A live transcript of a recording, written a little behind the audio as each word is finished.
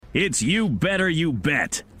It's You Better You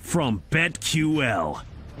Bet from BetQL.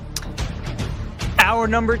 Hour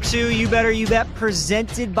number 2, You Better You Bet,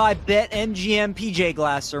 presented by BetMGM. PJ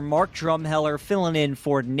Glasser, Mark Drumheller filling in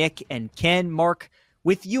for Nick and Ken. Mark,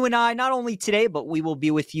 with you and I, not only today, but we will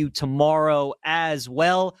be with you tomorrow as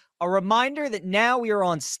well. A reminder that now we are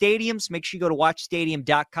on Stadium, so make sure you go to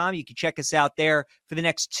watchstadium.com. You can check us out there for the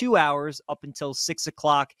next 2 hours up until 6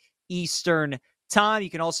 o'clock Eastern time. You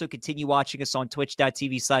can also continue watching us on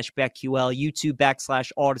twitch.tv/BetQL, YouTube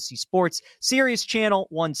 /Odyssey Sports, Sirius Channel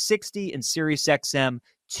 160, and Sirius XM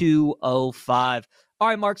 205. All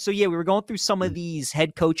right, Mark. So, we were going through some of these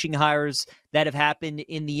head coaching hires that have happened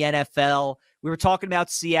in the NFL. We were talking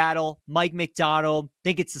about Seattle, Mike Macdonald. I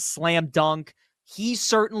think it's a slam dunk. He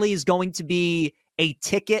certainly is going to be a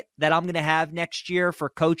ticket that I'm going to have next year for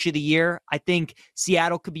Coach of the Year. I think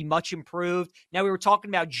Seattle could be much improved. Now, we were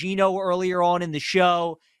talking about Geno earlier on in the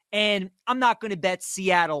show, and I'm not going to bet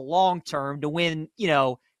Seattle long-term to win,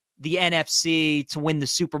 the NFC, to win the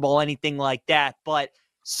Super Bowl, anything like that. But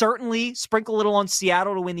certainly sprinkle a little on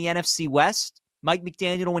Seattle to win the NFC West. Mike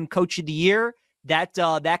McDaniel to win Coach of the Year. That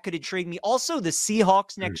could intrigue me. Also, the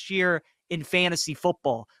Seahawks next year in fantasy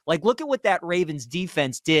football. Like, look at what that Ravens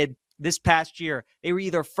defense did this past year. They were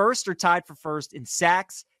either first or tied for first in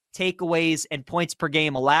sacks, takeaways, and points per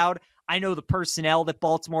game allowed. I know the personnel that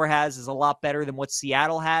Baltimore has is a lot better than what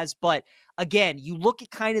Seattle has, but again, you look at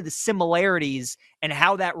kind of the similarities and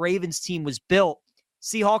how that Ravens team was built.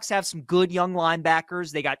 Seahawks have some good young linebackers.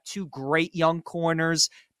 They got 2 great young corners.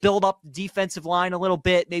 Build up the defensive line a little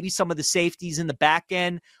bit, maybe some of the safeties in the back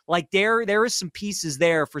end. Like there is some pieces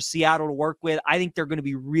there for Seattle to work with. I think they're going to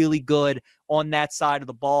be really good on that side of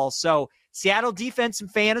the ball. So Seattle defense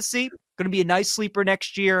and fantasy, going to be a nice sleeper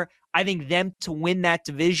next year. I think them to win that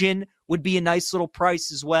division would be a nice little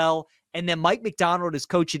price as well. And then Mike Macdonald as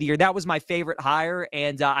Coach of the Year. That was my favorite hire,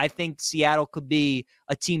 and I think Seattle could be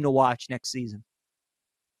a team to watch next season.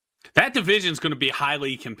 That division's going to be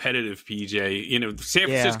highly competitive, PJ. The San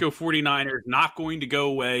Francisco 49ers not going to go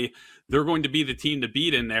away. They're going to be the team to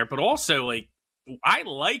beat in there. But also, I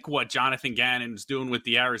like what Jonathan Gannon's doing with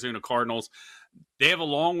the Arizona Cardinals. They have a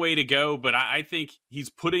long way to go, but I think he's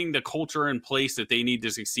putting the culture in place that they need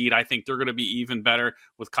to succeed. I think they're going to be even better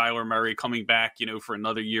with Kyler Murray coming back, for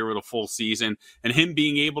another year with a full season, and him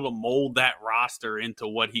being able to mold that roster into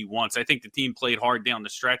what he wants. I think the team played hard down the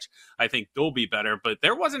stretch. I think they'll be better, but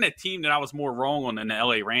there wasn't a team that I was more wrong on than the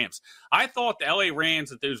LA Rams. I thought the LA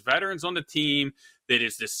Rams, that those veterans on the team, that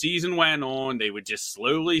as the season went on, they would just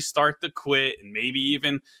slowly start to quit and maybe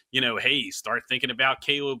even, start thinking about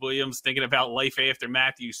Caleb Williams, thinking about life after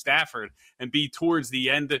Matthew Stafford, and be towards the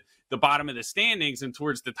end, the bottom of the standings and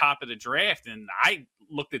towards the top of the draft. And I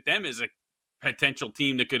looked at them as a potential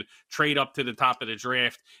team that could trade up to the top of the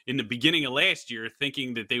draft in the beginning of last year,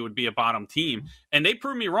 thinking that they would be a bottom team. And they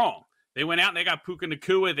proved me wrong. They went out and they got Puka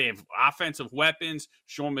Nacua. They have offensive weapons.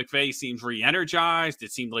 Sean McVay seems re-energized.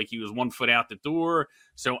 It seemed like he was 1 foot out the door.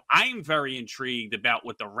 So I'm very intrigued about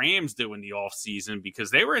what the Rams do in the offseason,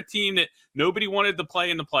 because they were a team that nobody wanted to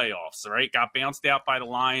play in the playoffs, right? Got bounced out by the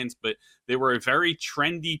Lions, but they were a very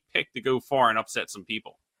trendy pick to go far and upset some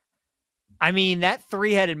people. I mean, that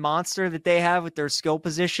 3-headed monster that they have with their skill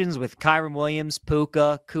positions with Kyren Williams,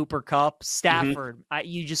 Puka, Cooper Kupp, Stafford,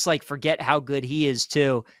 you just forget how good he is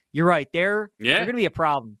too. You're right. They're going to be a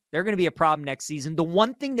problem. They're going to be a problem next season. The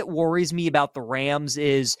one thing that worries me about the Rams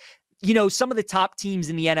is, some of the top teams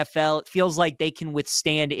in the NFL, it feels like they can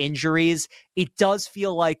withstand injuries. It does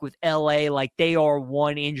feel like with LA, they are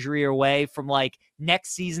one injury away from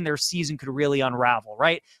next season, their season could really unravel,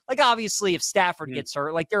 right? Obviously, if Stafford gets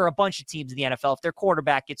hurt, there are a bunch of teams in the NFL. If their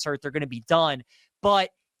quarterback gets hurt, they're going to be done. But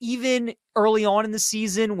even early on in the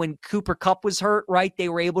season when Cooper Kupp was hurt, right, they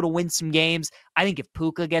were able to win some games. I think if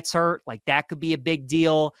Puka gets hurt, that could be a big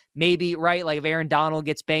deal. Maybe, right, if Aaron Donald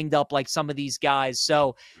gets banged up like some of these guys.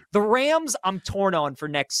 So the Rams, I'm torn on for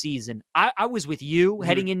next season. I was with you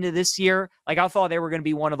heading into this year. I thought they were going to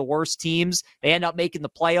be one of the worst teams. They end up making the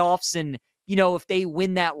playoffs, and if they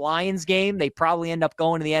win that Lions game, they probably end up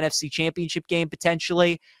going to the NFC Championship game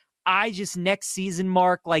potentially. Next season,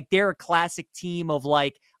 Mark, they're a classic team of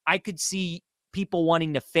I could see people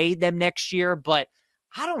wanting to fade them next year, but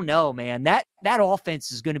I don't know, man. That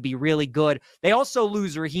offense is going to be really good. They also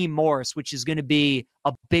lose Raheem Morris, which is going to be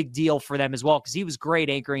a big deal for them as well, because he was great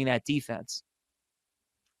anchoring that defense.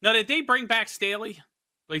 Now, did they bring back Staley?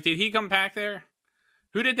 Did he come back there?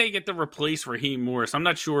 Who did they get to replace Raheem Morris? I'm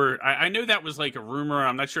not sure. I know that was a rumor.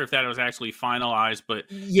 I'm not sure if that was actually finalized, but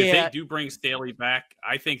if they do bring Staley back,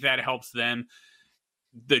 I think that helps them.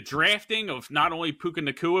 the drafting of not only Puka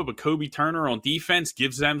Nacua, but Kobe Turner on defense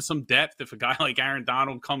gives them some depth if a guy like Aaron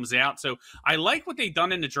Donald comes out. So I like what they've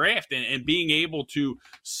done in the draft and being able to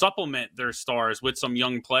supplement their stars with some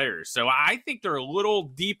young players. So I think they're a little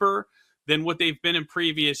deeper than what they've been in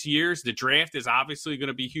previous years. The draft is obviously going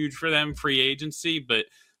to be huge for them, free agency, but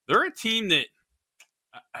they're a team that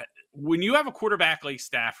when you have a quarterback like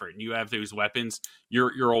Stafford and you have those weapons,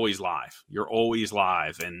 you're always live. You're always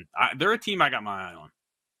live. And they're a team I got my eye on.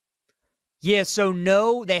 Yeah, so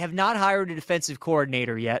no, they have not hired a defensive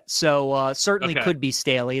coordinator yet, so certainly could be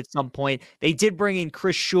Staley at some point. They did bring in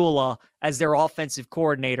Chris Shula as their offensive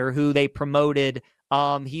coordinator, who they promoted.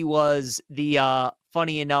 He was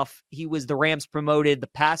funny enough, he was the Rams promoted the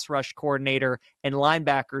pass rush coordinator and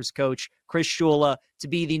linebackers coach, Chris Shula, to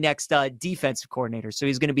be the next defensive coordinator. So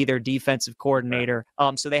he's going to be their defensive coordinator.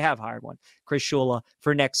 So they have hired one, Chris Shula,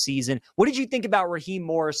 for next season. What did you think about Raheem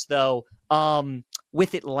Morris, though,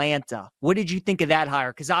 with Atlanta? What did you think of that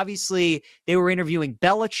hire? Because obviously they were interviewing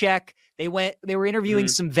Belichick. They were interviewing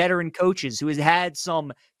some veteran coaches who has had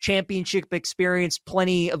some championship experience,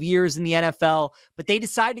 plenty of years in the NFL, but they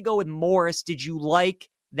decided to go with Morris. Did you like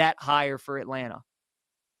that hire for Atlanta?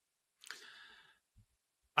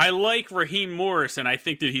 I like Raheem Morris, and I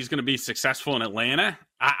think that he's going to be successful in Atlanta.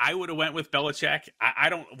 I would have went with Belichick.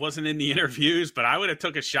 Wasn't in the interviews, but I would have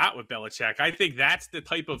took a shot with Belichick. I think that's the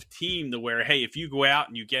type of team to where, hey, if you go out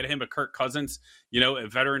and you get him a Kirk Cousins, a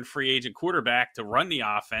veteran free agent quarterback to run the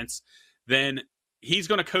offense, then he's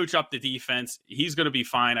going to coach up the defense. He's going to be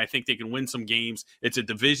fine. I think they can win some games. It's a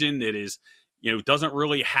division that is, doesn't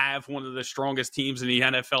really have one of the strongest teams in the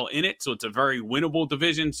NFL in it. So it's a very winnable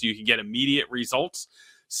division. So you can get immediate results.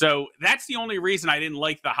 So that's the only reason I didn't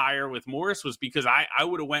like the hire with Morris, was because I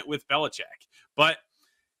would have went with Belichick. But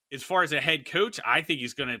as far as a head coach, I think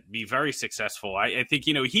he's going to be very successful. I think,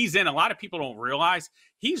 he's in, a lot of people don't realize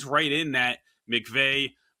he's right in that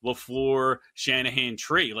McVay, LaFleur, Shanahan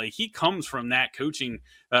tree. Like, he comes from that coaching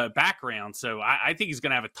background. So I think he's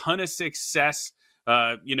going to have a ton of success,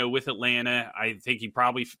 with Atlanta. I think he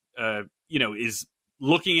probably, is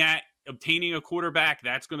looking at obtaining a quarterback.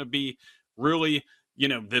 That's going to be really,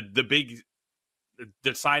 the big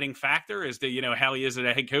deciding factor is that, how he is as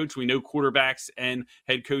a head coach. We know quarterbacks and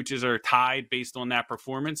head coaches are tied based on that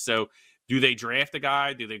performance. So do they draft a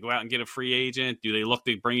guy? Do they go out and get a free agent? Do they look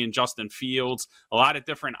to bring in Justin Fields? A lot of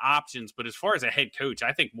different options. But as far as a head coach,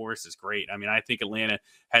 I think Morris is great. I mean, I think Atlanta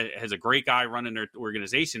has a great guy running their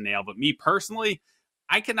organization now. But me personally,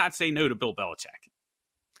 I cannot say no to Bill Belichick.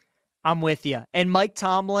 I'm with you. And Mike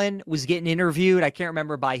Tomlin was getting interviewed. I can't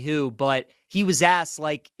remember by who, but he was asked,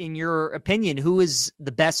 like, in your opinion, who is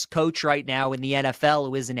the best coach right now in the NFL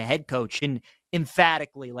who isn't a head coach? And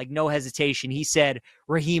emphatically, like, no hesitation, he said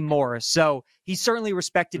Raheem Morris. So he's certainly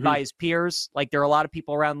respected by his peers. Like, there are a lot of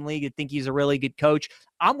people around the league that think he's a really good coach.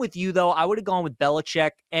 I'm with you, though. I would have gone with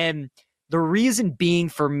Belichick. And the reason being,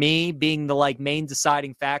 for me, being the main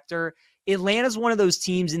deciding factor, Atlanta's one of those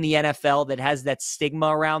teams in the NFL that has that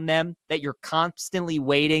stigma around them that you're constantly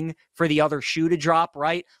waiting for the other shoe to drop,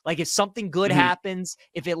 right? Like, if something good happens,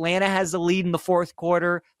 if Atlanta has the lead in the fourth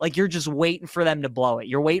quarter, like, you're just waiting for them to blow it.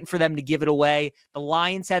 You're waiting for them to give it away. The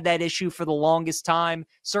Lions had that issue for the longest time.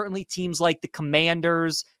 Certainly teams like the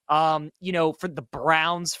Commanders, for the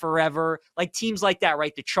Browns forever, like teams like that,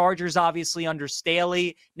 right? The Chargers, obviously, under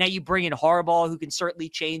Staley. Now you bring in Harbaugh, who can certainly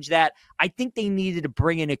change that. I think they needed to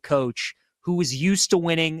bring in a coach who is used to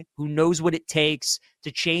winning, who knows what it takes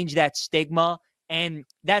to change that stigma. And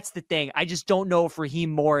that's the thing. I just don't know if Raheem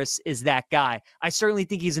Morris is that guy. I certainly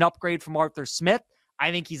think he's an upgrade from Arthur Smith. I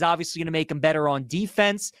think he's obviously going to make him better on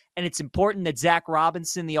defense. And it's important that Zach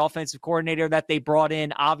Robinson, the offensive coordinator that they brought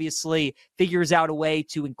in, obviously figures out a way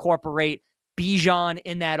to incorporate Bijan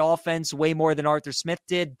in that offense way more than Arthur Smith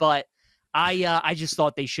did. But I just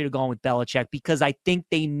thought they should have gone with Belichick, because I think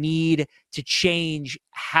they need to change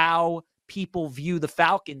how people view the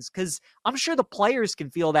Falcons, because I'm sure the players can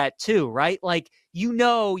feel that too, right? Like, you're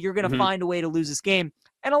going to find a way to lose this game.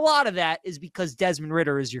 And a lot of that is because Desmond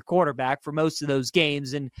Ridder is your quarterback for most of those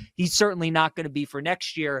games, and he's certainly not going to be for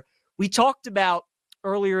next year. We talked about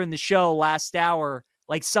earlier in the show last hour,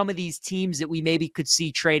 like, some of these teams that we maybe could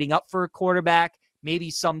see trading up for a quarterback, maybe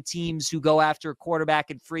some teams who go after a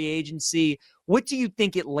quarterback in free agency. What do you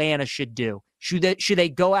think Atlanta should do? Should they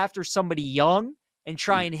go after somebody young and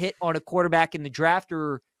try and hit on a quarterback in the draft,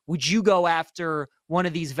 or would you go after one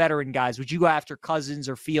of these veteran guys? Would you go after Cousins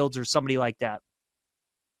or Fields or somebody like that?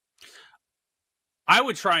 I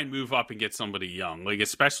would try and move up and get somebody young, like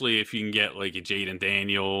especially if you can get like a Jaden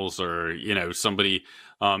Daniels or somebody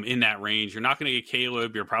in that range. You're not going to get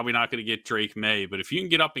Caleb. You're probably not going to get Drake May, but if you can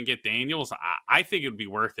get up and get Daniels, I think it would be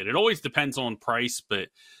worth it. It always depends on price, but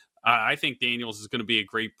I think Daniels is going to be a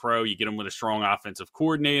great pro. You get him with a strong offensive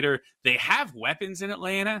coordinator. They have weapons in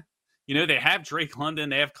Atlanta. They have Drake London.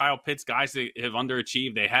 They have Kyle Pitts, guys that have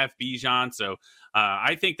underachieved. They have Bijan. So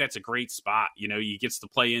I think that's a great spot. He gets to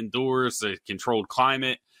play indoors, a controlled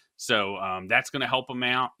climate. So that's going to help him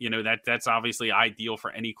out. That's obviously ideal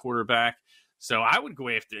for any quarterback. So I would go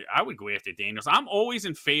after Daniels. I'm always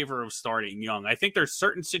in favor of starting young. I think there's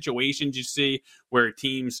certain situations you see where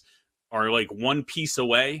teams are like one piece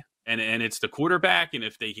away. And it's the quarterback, and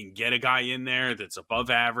if they can get a guy in there that's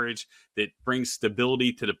above average, that brings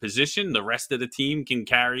stability to the position, the rest of the team can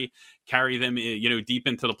carry them, deep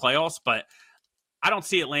into the playoffs. But I don't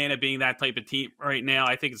see Atlanta being that type of team right now.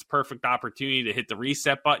 I think it's a perfect opportunity to hit the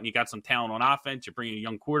reset button. You got some talent on offense. You bring a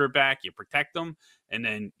young quarterback, you protect them, and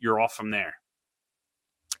then you're off from there.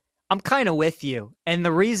 I'm kind of with you. And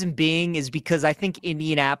the reason being is because I think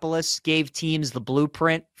Indianapolis gave teams the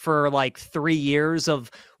blueprint for like 3 years of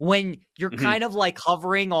when you're kind of like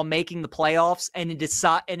hovering on making the playoffs and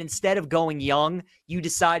instead of going young, you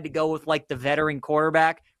decide to go with like the veteran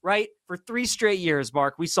quarterback, right? For 3 straight years,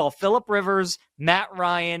 Mark, we saw Phillip Rivers, Matt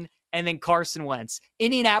Ryan, and then Carson Wentz.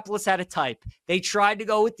 Indianapolis had a type. They tried to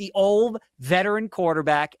go with the old veteran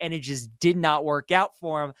quarterback, and it just did not work out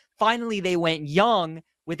for them. Finally, they went young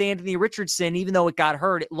with Anthony Richardson. Even though it got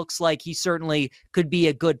hurt, it looks like he certainly could be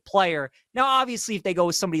a good player. Now, obviously, if they go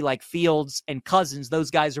with somebody like Fields and Cousins,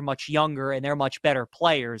 those guys are much younger and they're much better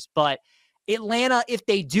players. But Atlanta, if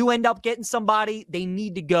they do end up getting somebody, they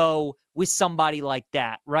need to go with somebody like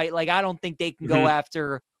that, right? Like, I don't think they can go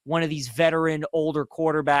after one of these veteran, older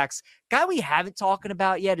quarterbacks. Guy we haven't talking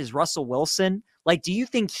about yet is Russell Wilson. Like, do you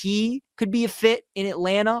think he could be a fit in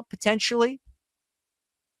Atlanta potentially?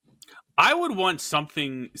 I would want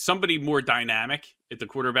somebody more dynamic at the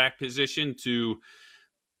quarterback position to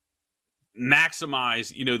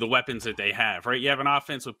maximize, the weapons that they have, right? You have an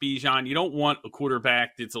offense with Bijan. You don't want a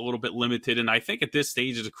quarterback that's a little bit limited. And I think at this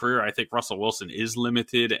stage of his career, I think Russell Wilson is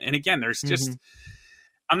limited. And again, there's just,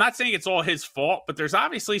 I'm not saying it's all his fault, but there's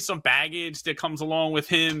obviously some baggage that comes along with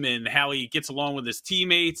him and how he gets along with his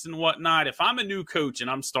teammates and whatnot. If I'm a new coach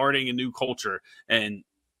and I'm starting a new culture and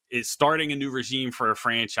is starting a new regime for a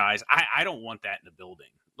franchise, I don't want that in the building.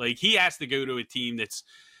 Like, he has to go to a team that's,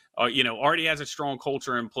 already has a strong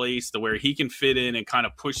culture in place to where he can fit in and kind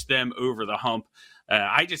of push them over the hump.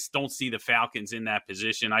 I just don't see the Falcons in that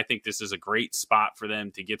position. I think this is a great spot for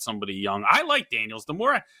them to get somebody young. I like Daniels. The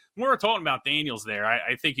more we're talking about Daniels there,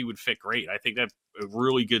 I think he would fit great. I think that's a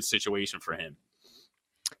really good situation for him.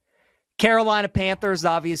 Carolina Panthers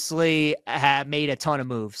obviously have made a ton of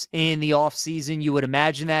moves in the offseason. You would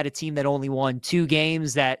imagine that a team that only won 2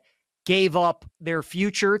 games, that gave up their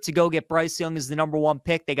future to go get Bryce Young as the number 1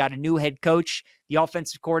 pick. They got a new head coach. The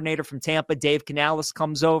offensive coordinator from Tampa, Dave Canales,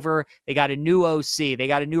 comes over. They got a new OC. They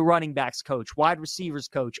got a new running backs coach, wide receivers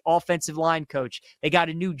coach, offensive line coach. They got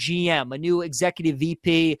a new GM, a new executive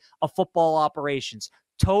VP of football operations.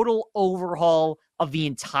 Total overhaul of the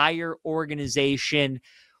entire organization.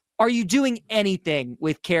 Are you doing anything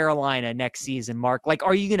with Carolina next season, Mark? Like,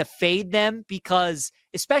 are you going to fade them? Because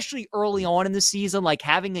especially early on in the season, like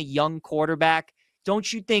having a young quarterback,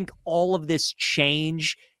 don't you think all of this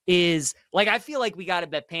change is like, I feel like we got to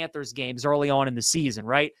bet Panthers games early on in the season,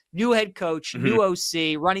 right? New head coach, new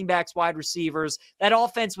OC, running backs, wide receivers. That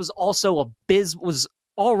offense was also was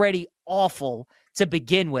already awful to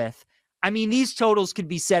begin with. I mean, these totals could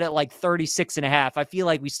be set at like 36.5. I feel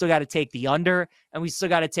like we still got to take the under, and we still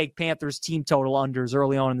got to take Panthers team total unders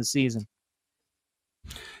early on in the season.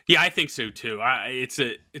 Yeah, I think so too. It's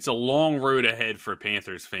a long road ahead for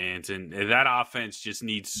Panthers fans, and that offense just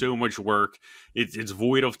needs so much work. It's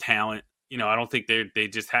void of talent. I don't think they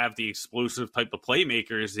just have the explosive type of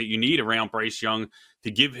playmakers that you need around Bryce Young to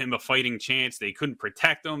give him a fighting chance. They couldn't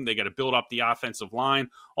protect him. They got to build up the offensive line.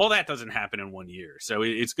 All that doesn't happen in 1 year. So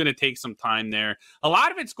it's going to take some time there. A lot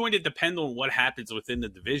of it's going to depend on what happens within the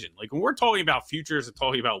division. Like, when we're talking about futures and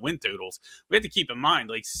talking about win totals, we have to keep in mind,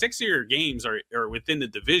 like, 6 of your games are within the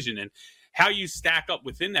division, and how you stack up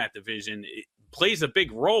within that division, it plays a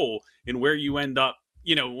big role in where you end up,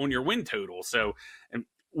 on your win total. So,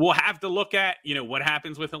 we'll have to look at, what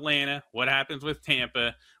happens with Atlanta, what happens with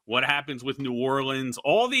Tampa, what happens with New Orleans.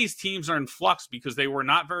 All these teams are in flux because they were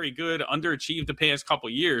not very good, underachieved the past couple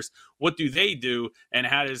of years. What do they do, and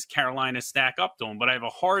how does Carolina stack up to them? But I have a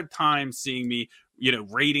hard time seeing me,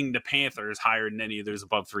 rating the Panthers higher than any of those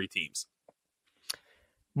above 3 teams.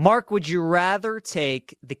 Mark, would you rather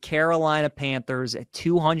take the Carolina Panthers at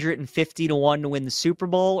 250 to 1 to win the Super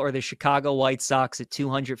Bowl or the Chicago White Sox at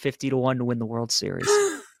 250 to 1 to win the World Series?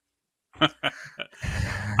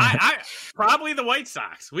 I probably the White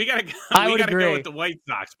Sox. We gotta go with the White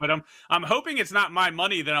Sox, but I'm hoping it's not my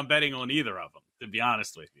money that I'm betting on either of them, to be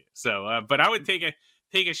honest with you. So, but I would take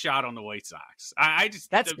a shot on the White Sox.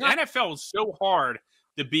 NFL is so hard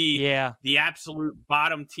to be the absolute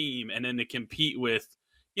bottom team and then to compete with.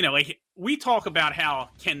 Like we talk about how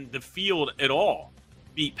can the field at all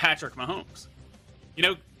beat Patrick Mahomes?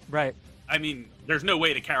 Right. I mean, there's no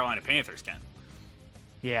way the Carolina Panthers can.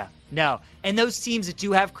 Yeah, no. And those teams that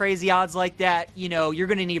do have crazy odds like that, you're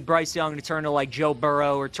going to need Bryce Young to turn to like Joe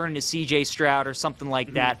Burrow or turn to CJ Stroud or something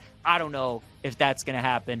like that. I don't know if that's going to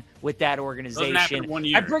happen with that organization. Doesn't happen 1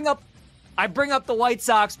 year. I bring up the White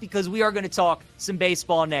Sox because we are going to talk some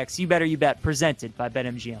baseball next. You Better You Bet, presented by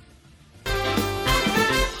BetMGM.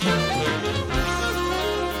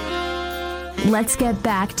 Let's get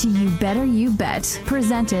back to You Better You Bet,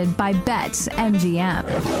 presented by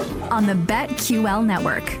BetMGM on the BetQL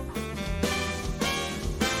network.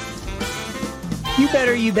 You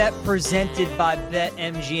Better You Bet, presented by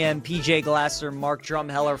BetMGM. PJ Glasser, Mark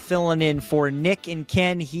Drumheller filling in for Nick and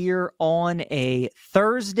Ken here on a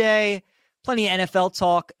Thursday. Plenty of NFL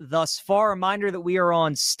talk thus far. Reminder that we are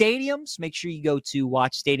on Stadiums. Make sure you go to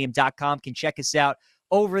watchstadium.com. Can check us out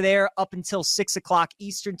over there up until 6 o'clock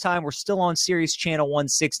Eastern time. We're still on Sirius Channel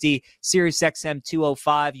 160, Sirius XM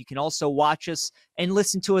 205. You can also watch us and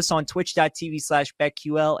listen to us on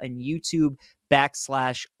twitch.tv/BetQL and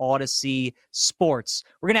YouTube.com/Odyssey Sports.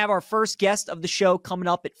 We're going to have our first guest of the show coming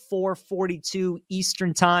up at 4:42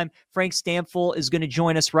 Eastern time. Frank Stamfel is going to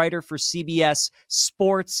join us, writer for CBS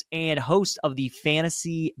Sports and host of the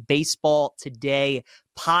Fantasy Baseball Today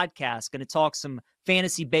podcast. Going to talk some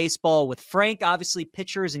fantasy baseball with Frank, obviously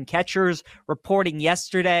pitchers and catchers reporting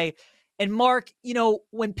yesterday. And Mark,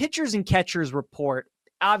 when pitchers and catchers report,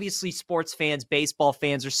 obviously sports fans, baseball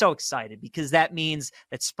fans are so excited because that means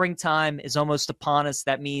that springtime is almost upon us.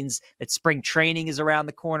 That means that spring training is around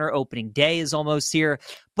the corner. Opening day is almost here.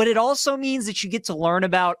 But it also means that you get to learn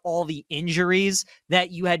about all the injuries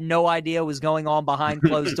that you had no idea was going on behind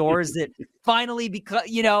closed doors that finally,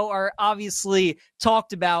 are obviously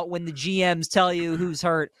talked about when the GMs tell you who's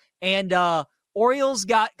hurt. And Orioles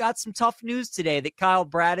got some tough news today that Kyle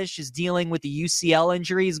Bradish is dealing with the UCL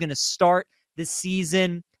injury. He's going to start the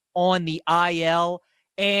season on the IL.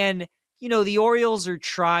 And, the Orioles are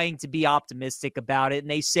trying to be optimistic about it.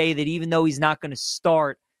 And they say that even though he's not going to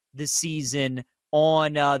start the season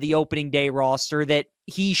on the opening day roster, that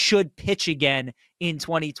he should pitch again in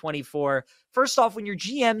 2024. First off, when your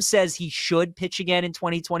GM says he should pitch again in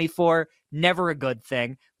 2024, never a good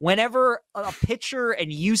thing. Whenever a pitcher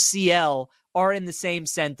and UCL are in the same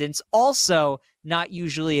sentence, also not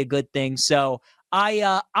usually a good thing. So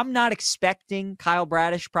I'm not expecting Kyle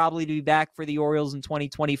Bradish probably to be back for the Orioles in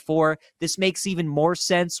 2024. This makes even more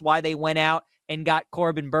sense why they went out and got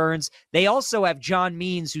Corbin Burns. They also have John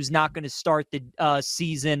Means, who's not going to start the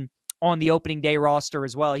season on the opening day roster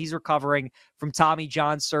as well. He's recovering from Tommy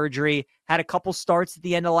John surgery, had a couple starts at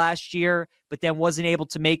the end of last year, but then wasn't able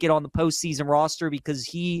to make it on the postseason roster because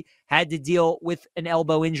he had to deal with an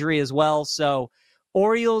elbow injury as well. So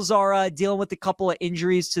Orioles are dealing with a couple of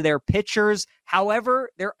injuries to their pitchers. However,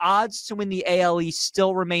 their odds to win the AL East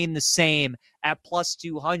still remain the same at plus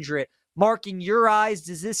 200. Mark, in your eyes,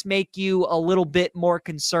 does this make you a little bit more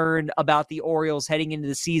concerned about the Orioles heading into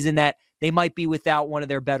the season that they might be without one of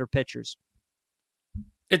their better pitchers?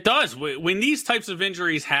 It does. When these types of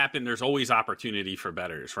injuries happen, there's always opportunity for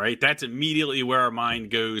bettors, right? That's immediately where our mind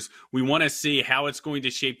goes. We want to see how it's going to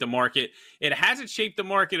shape the market. It hasn't shaped the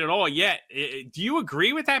market at all yet. Do you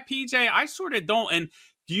agree with that, PJ? I sort of don't. And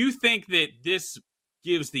do you think that this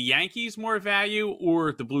gives the Yankees more value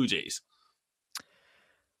or the Blue Jays?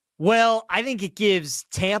 Well, I think it gives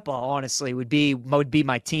Tampa, honestly, would be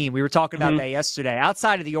my team. We were talking about that yesterday.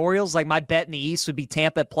 Outside of the Orioles, like my bet in the East would be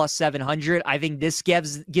Tampa at plus 700. I think this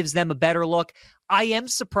gives them a better look. I am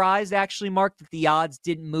surprised, actually, Mark, that the odds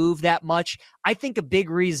didn't move that much. I think a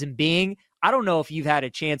big reason being, I don't know if you've had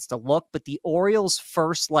a chance to look, but the Orioles'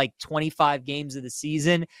 first 25 games of the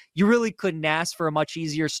season, you really couldn't ask for a much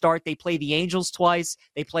easier start. They play the Angels twice.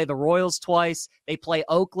 They play the Royals twice. They play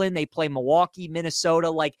Oakland. They play Milwaukee,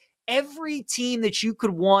 Minnesota. Every team that you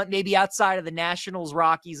could want, maybe outside of the Nationals,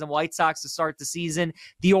 Rockies, and White Sox to start the season,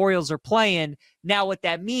 the Orioles are playing. Now, what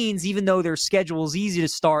that means, even though their schedule is easy to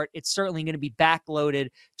start, it's certainly going to be backloaded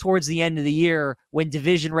towards the end of the year when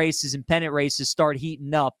division races and pennant races start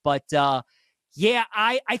heating up. But Yeah,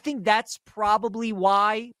 I think that's probably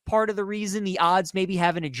why part of the reason the odds maybe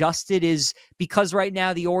haven't adjusted is because right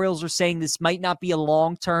now the Orioles are saying this might not be a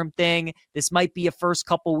long-term thing. This might be a first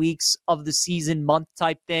couple weeks of the season, month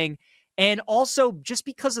type thing. And also just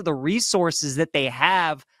because of the resources that they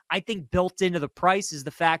have, I think built into the price is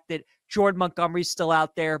the fact that Jordan Montgomery's still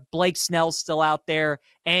out there, Blake Snell's still out there.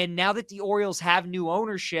 And now that the Orioles have new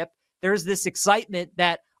ownership, there's this excitement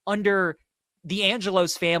that under the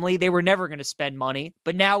Angelos family, they were never going to spend money.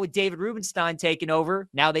 But now with David Rubenstein taking over,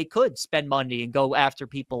 now they could spend money and go after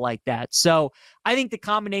people like that. So I think the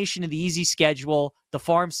combination of the easy schedule, the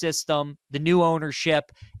farm system, the new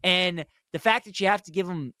ownership, and the fact that you have to give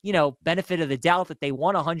them, benefit of the doubt that they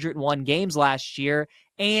won 101 games last year,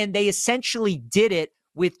 and they essentially did it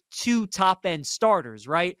with two top-end starters,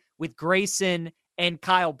 right? With Grayson and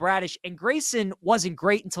Kyle Bradish. And Grayson wasn't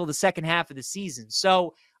great until the second half of the season.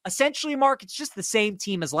 So essentially, Mark, it's just the same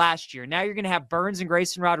team as last year. Now you're going to have Burns and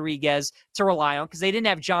Grayson Rodriguez to rely on because they didn't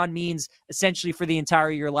have John Means essentially for the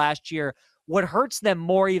entire year last year. What hurts them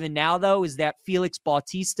more even now, though, is that Felix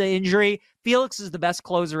Bautista injury. Felix is the best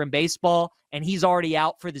closer in baseball, and he's already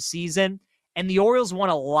out for the season. And the Orioles won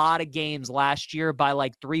a lot of games last year by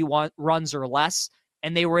like 3 runs or less,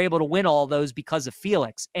 and they were able to win all those because of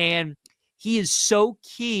Felix. And he is so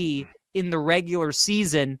key in the regular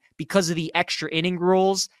season because of the extra inning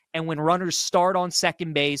rules and when runners start on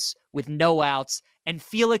second base with no outs. And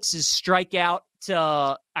Felix's strikeout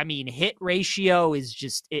to, hit ratio is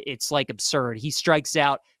just, it's like absurd. He strikes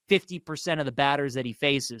out 50% of the batters that he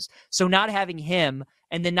faces. So not having him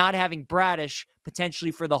and then not having Bradish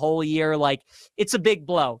potentially for the whole year, it's a big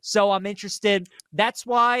blow. So I'm interested. That's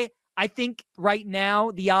why I think right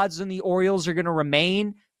now the odds on the Orioles are going to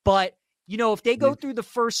remain. But if they go through the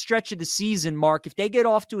first stretch of the season, Mark, if they get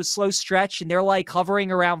off to a slow stretch and they're hovering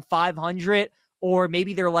around 500, or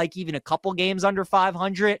maybe they're even a couple games under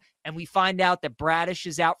 500, and we find out that Bradish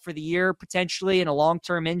is out for the year potentially in a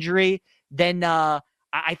long-term injury, then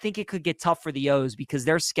I think it could get tough for the O's because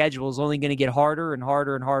their schedule is only going to get harder and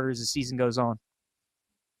harder and harder as the season goes on.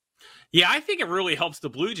 Yeah, I think it really helps the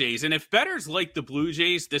Blue Jays. And if bettors like the Blue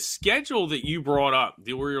Jays, the schedule that you brought up,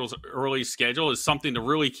 the Orioles' early schedule, is something to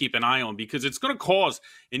really keep an eye on because it's going to cause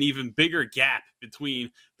an even bigger gap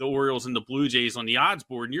between the Orioles and the Blue Jays on the odds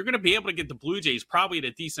board. And you're going to be able to get the Blue Jays probably at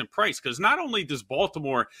a decent price because not only does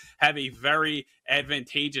Baltimore have a very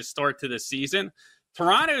advantageous start to the season,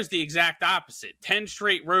 Toronto is the exact opposite. 10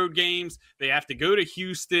 straight road games. They have to go to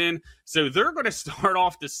Houston. So they're going to start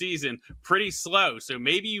off the season pretty slow. So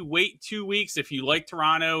maybe you wait 2 weeks if you like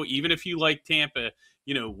Toronto, even if you like Tampa,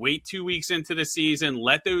 wait 2 weeks into the season.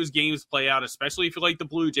 Let those games play out, especially if you like the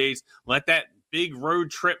Blue Jays. Let that big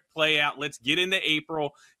road trip play out. Let's get into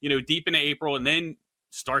April, deep into April, and then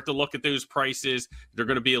start to look at those prices. They're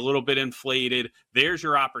going to be a little bit inflated. There's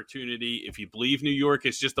your opportunity. If you believe New York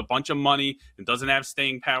is just a bunch of money and doesn't have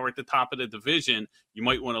staying power at the top of the division, you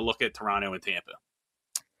might want to look at Toronto and Tampa.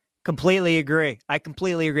 Completely agree. I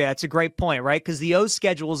completely agree. That's a great point, right? Because the O's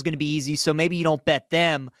schedule is going to be easy, so maybe you don't bet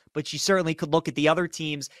them, but you certainly could look at the other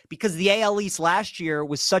teams because the AL East last year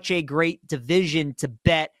was such a great division to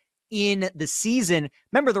bet in the season.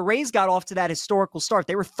 Remember, the Rays got off to that historical start.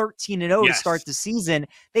 They were 13-0 to start the season.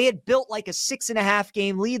 They had built a 6.5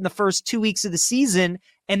 game lead in the first 2 weeks of the season,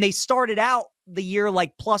 and they started out the year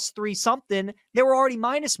 +3 something. They were already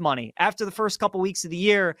minus money after the first couple weeks of the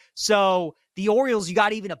year. So the Orioles, you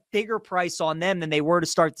got even a bigger price on them than they were to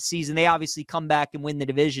start the season. They obviously come back and win the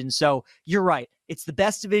division. So you're right. It's the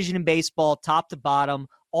best division in baseball, top to bottom.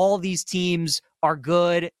 All of these teams are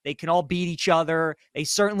good. They can all beat each other. They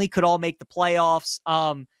certainly could all make the playoffs.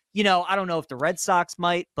 I don't know if the Red Sox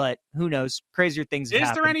might, but who knows? Crazier things have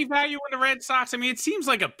happened. Is there any value in the Red Sox? It seems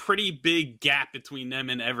like a pretty big gap between them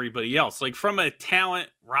and everybody else. From a talent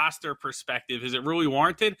roster perspective, is it really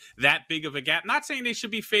warranted that big of a gap? Not saying they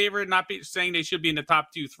should be favored, saying they should be in the top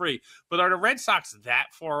 2-3, but are the Red Sox that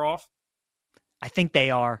far off? I think they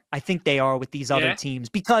are. I think they are with these other teams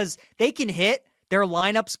because they can hit. Their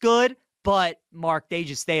lineup's good, but Mark, they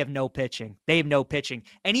have no pitching. They have no pitching.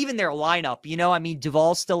 And even their lineup,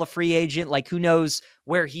 Duvall's still a free agent. Who knows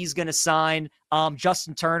where he's going to sign?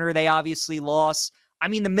 Justin Turner, they obviously lost.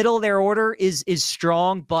 The middle of their order is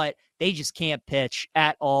strong, but they just can't pitch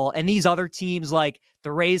at all. And these other teams,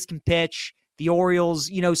 the Rays can pitch. The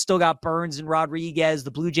Orioles, still got Burns and Rodriguez.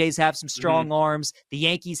 The Blue Jays have some strong arms. The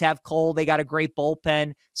Yankees have Cole. They got a great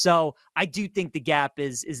bullpen. So I do think the gap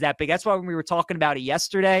is that big. That's why when we were talking about it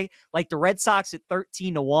yesterday, the Red Sox at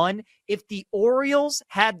 13-1, if the Orioles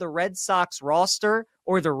had the Red Sox roster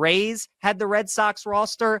or the Rays had the Red Sox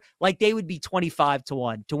roster, they would be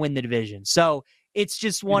 25-1 to win the division. So It's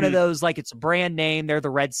just one of those, like, it's a brand name. They're the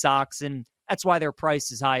Red Sox, and that's why their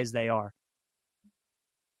price is high as they are.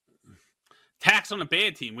 Tax on a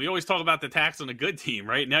bad team. We always talk about the tax on a good team,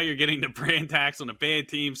 right? Now you're getting the brand tax on a bad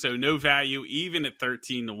team, so no value, even at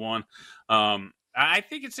 13-1. I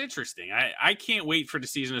think it's interesting. I can't wait for the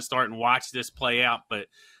season to start and watch this play out, but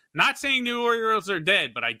not saying New Orleans are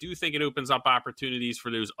dead, but I do think it opens up opportunities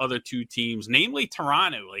for those other two teams, namely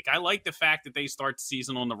Toronto. Like, I like the fact that they start the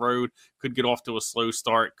season on the road, could get off to a slow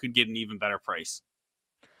start, could get an even better price.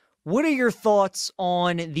 What are your thoughts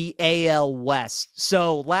on the AL West?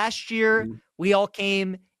 So last year, we all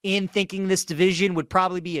came in thinking this division would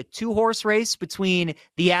probably be a 2-horse race between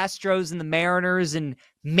the Astros and the Mariners, and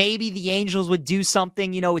maybe the Angels would do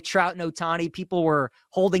something, with Trout and Ohtani. People were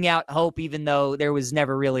holding out hope, even though there was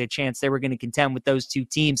never really a chance they were going to contend with those two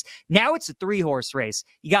teams. Now it's a 3-horse race.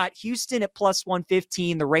 You got Houston at plus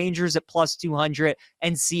 115, the Rangers at plus 200,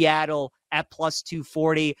 and Seattle at plus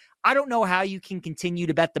 240. I don't know how you can continue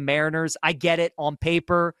to bet the Mariners. I get it on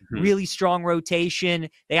paper, really strong rotation.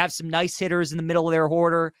 They have some nice hitters in the middle of their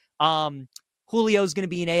order. Julio's going to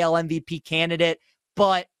be an AL MVP candidate,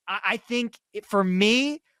 but I think for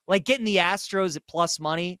me, like, getting the Astros at plus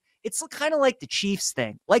money, it's kind of like the Chiefs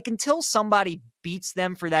thing. Like, until somebody beats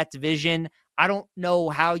them for that division, I don't know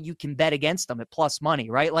how you can bet against them at plus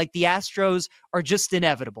money, right? Like, the Astros are just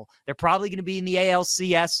inevitable. They're probably going to be in the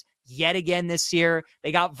ALCS yet again this year.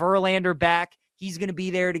 They got Verlander back. He's going to be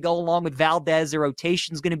there to go along with Valdez. Their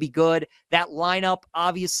rotation's going to be good. That lineup,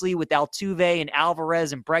 obviously, with Altuve and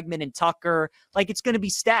Alvarez and Bregman and Tucker, like, it's going to be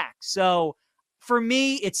stacked. So for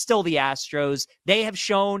me, it's still the Astros. They have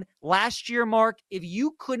shown last year, Mark, if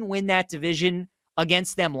you couldn't win that division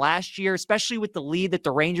against them last year, especially with the lead that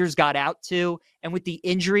the Rangers got out to and with the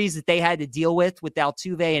injuries that they had to deal with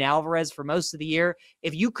Altuve and Alvarez for most of the year,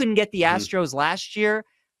 if you couldn't get the Astros last year,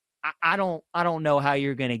 I don't know how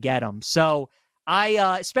you're going to get them. So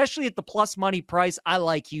I, especially at the plus money price, I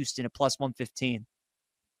like Houston at plus 115.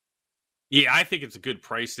 Yeah, I think it's a good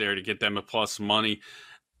price there to get them at plus money.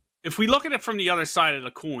 If we look at it from the other side of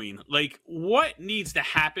the coin, like, what needs to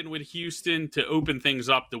happen with Houston to open things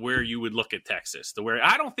up to where you would look at Texas, to where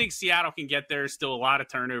I don't think Seattle can get there. Still a lot of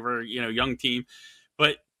turnover, young team,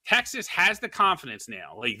 but Texas has the confidence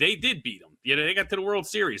now. Like, they did beat them. They got to the World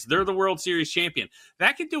Series. They're the World Series champion.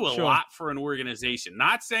 That could do a lot for an organization.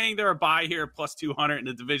 Not saying they're a buy here plus 200 in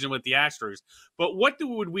the division with the Astros, but what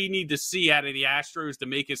would we need to see out of the Astros to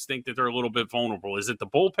make us think that they're a little bit vulnerable? Is it the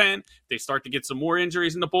bullpen? They start to get some more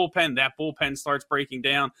injuries in the bullpen. That bullpen starts breaking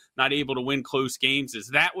down, not able to win close games. Is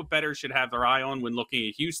that what bettors should have their eye on when looking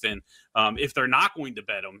at Houston? If they're not going to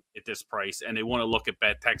bet them at this price and they want to look at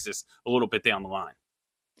bet Texas a little bit down the line.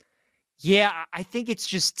 Yeah, I think it's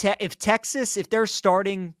just if their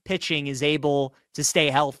starting pitching is able to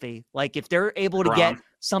stay healthy, like if they're able to get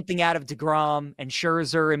something out of DeGrom and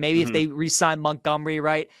Scherzer, and maybe if they re-sign Montgomery,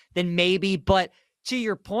 right, then maybe. But to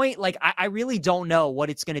your point, like, I really don't know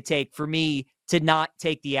what it's going to take for me to not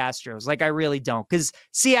take the Astros. Like, I really don't, because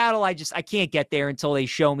Seattle, I can't get there until they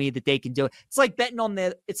show me that they can do it. It's like betting on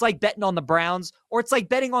the Browns, or it's like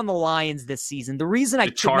betting on the Lions this season. The reason I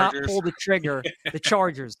could not pull the trigger, the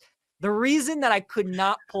Chargers. The reason that I could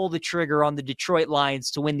not pull the trigger on the Detroit Lions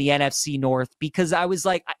to win the NFC North, because I was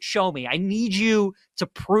like, show me. I need you to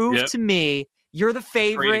prove to me you're the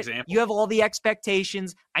favorite. You have all the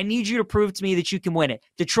expectations. I need you to prove to me that you can win it.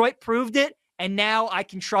 Detroit proved it, and now I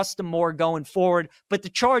can trust them more going forward. But the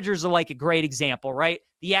Chargers are like a great example, right?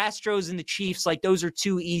 The Astros and the Chiefs, like, those are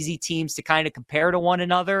two easy teams to kind of compare to one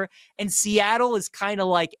another. And Seattle is kind of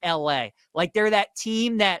like LA. Like, they're that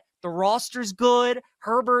team that the roster's good.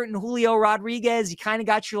 Herbert and Julio Rodriguez, you kind of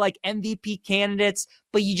got your like MVP candidates,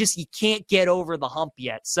 but you can't get over the hump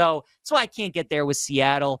yet. So that's why I can't get there with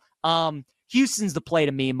Seattle. Houston's the play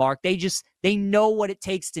to me, Mark. They know what it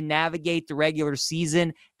takes to navigate the regular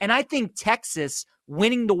season. And I think Texas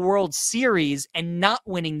winning the World Series and not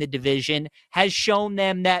winning the division has shown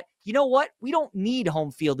them that, you know what? We don't need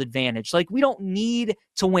home field advantage. Like, we don't need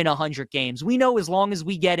to win 100 games. We know as long as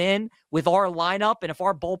we get in with our lineup, and if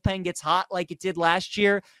our bullpen gets hot like it did last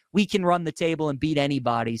year, we can run the table and beat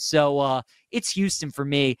anybody. So it's Houston for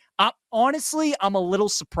me. Honestly, I'm a little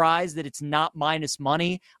surprised that it's not minus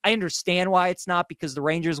money. I understand why it's not, because the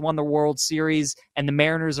Rangers won the World Series and the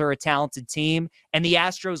Mariners are a talented team, and the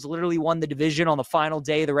Astros literally won the division on the final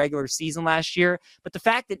day of the regular season last year. But the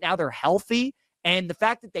fact that now they're healthy, and the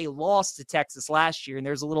fact that they lost to Texas last year and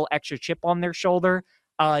there's a little extra chip on their shoulder,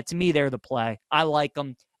 to me, they're the play. I like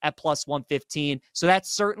them at plus 115. So that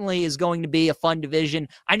certainly is going to be a fun division.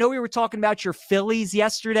 I know we were talking about your Phillies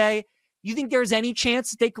yesterday. You think there's any chance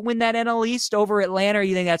that they could win that NL East over Atlanta, or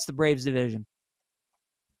you think that's the Braves division?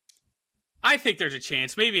 I think there's a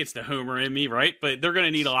chance. Maybe it's the homer in me, right? But they're going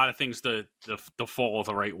to need a lot of things to fall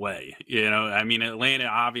the right way. I mean, Atlanta,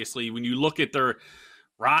 obviously, when you look at their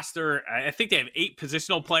roster, I think they have 8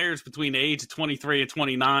 positional players between the age of 23 and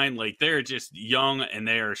 29. Like, they're just young and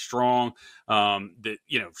they are strong.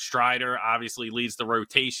 Strider obviously leads the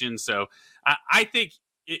rotation. So I think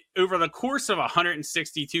over the course of a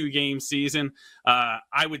 162 game season,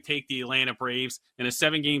 I would take the Atlanta Braves in a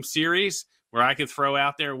 7-game series where I could throw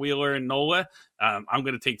out there Wheeler and Nola. I'm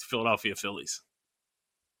going to take the Philadelphia Phillies.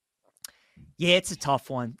 Yeah, it's a tough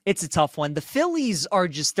one. The Phillies are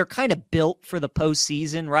they're kind of built for the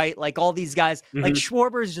postseason, right? Like all these guys, like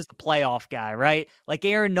Schwarber is just a playoff guy, right? Like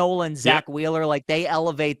Aaron Nola and Zach Wheeler, like they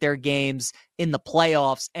elevate their games in the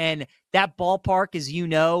playoffs. And that ballpark, as you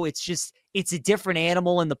know, it's a different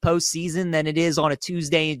animal in the postseason than it is on a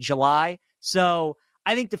Tuesday in July. So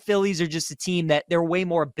I think the Phillies are just a team that they're way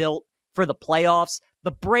more built for the playoffs.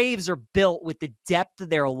 The Braves are built with the depth of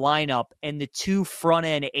their lineup and the 2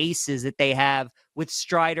 front-end aces that they have with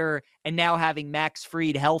Strider and now having Max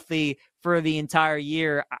Fried healthy for the entire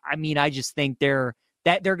year. I mean, I just think they're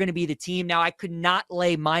going to be the team. Now, I could not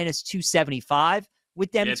lay minus 275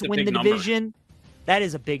 with them to win the division. That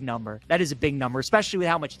is a big number. Especially with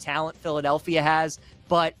how much talent Philadelphia has.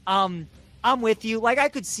 But I'm with you. Like, I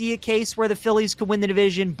could see a case where the Phillies could win the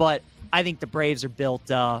division, but I think the Braves are built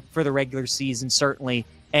for the regular season, certainly,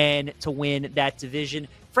 and to win that division.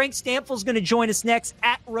 Frank Stampfl's going to join us next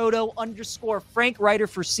at Roto_Frank, writer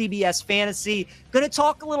for CBS Fantasy. Going to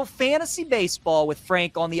talk a little fantasy baseball with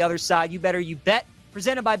Frank on the other side. You Better You Bet,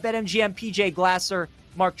 presented by BetMGM, PJ Glasser,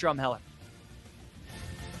 Mark Drumheller.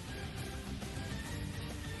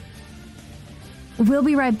 We'll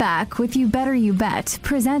be right back with You Better You Bet,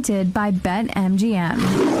 presented by BetMGM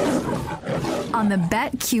on the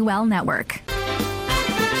BetQL network.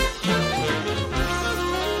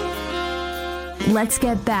 Let's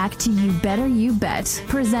get back to You Better You Bet,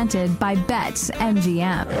 presented by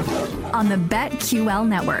BetMGM on the BetQL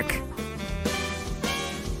network.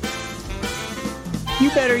 You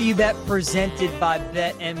Better You Bet, presented by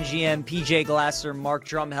BetMGM. PJ Glasser, Mark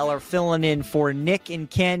Drumheller filling in for Nick and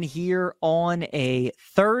Ken here on a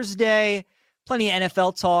Thursday. Plenty of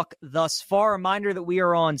NFL talk thus far. Reminder that we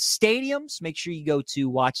are on Stadiums. Make sure you go to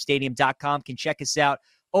watchstadium.com. Can check us out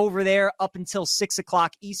over there up until 6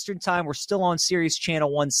 o'clock Eastern time. We're still on Sirius Channel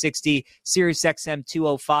 160, Sirius XM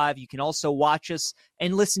 205. You can also watch us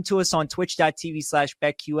and listen to us on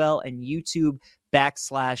twitch.tv/BetQL and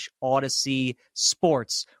YouTube.com/Odyssey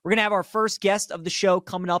Sports. We're going to have our first guest of the show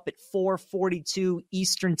coming up at 4:42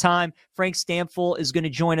 Eastern time. Frank Stampfl is going to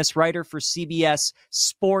join us, writer for CBS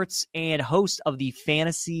Sports and host of the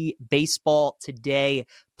Fantasy Baseball Today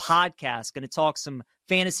podcast. Going to talk some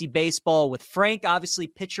fantasy baseball with Frank, obviously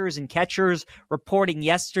pitchers and catchers reporting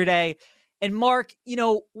yesterday. And Mark,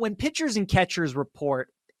 when pitchers and catchers report,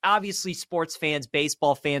 obviously sports fans,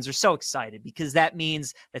 baseball fans are so excited because that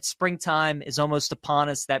means that springtime is almost upon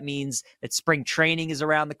us. That means that spring training is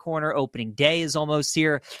around the corner. Opening day is almost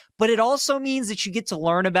here. But it also means that you get to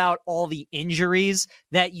learn about all the injuries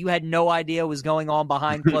that you had no idea was going on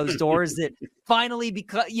behind closed doors that finally,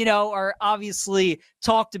 are obviously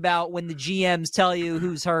talked about when the GMs tell you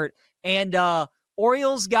who's hurt. And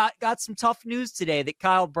Orioles got some tough news today that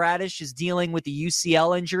Kyle Bradish is dealing with the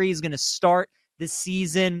UCL injury. He's going to start the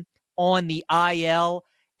season on the IL.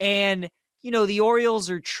 And, the Orioles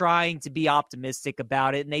are trying to be optimistic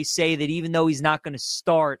about it. And they say that even though he's not going to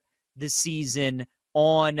start the season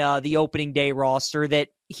on the opening day roster, that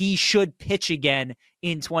he should pitch again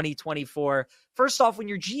in 2024. First off, when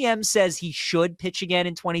your GM says he should pitch again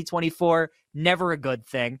in 2024, never a good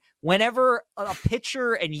thing. Whenever a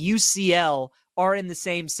pitcher and UCL are in the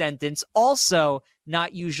same sentence, also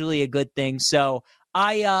not usually a good thing. So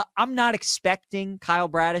I'm not expecting Kyle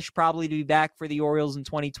Bradish probably to be back for the Orioles in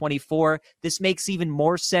 2024. This makes even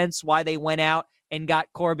more sense why they went out and got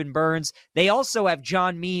Corbin Burns. They also have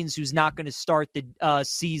John Means, who's not going to start the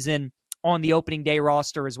season on the opening day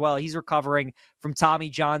roster as well. He's recovering from Tommy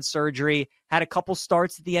John surgery, had a couple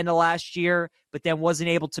starts at the end of last year, but then wasn't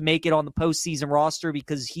able to make it on the postseason roster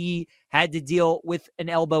because he had to deal with an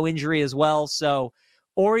elbow injury as well. So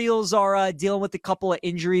Orioles are dealing with a couple of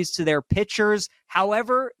injuries to their pitchers.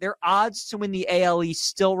 However, their odds to win the AL East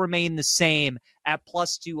still remain the same at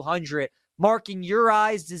plus 200. Mark, in your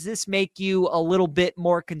eyes, does this make you a little bit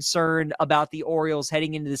more concerned about the Orioles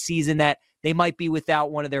heading into the season that they might be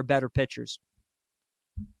without one of their better pitchers?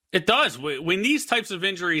 It does. When these types of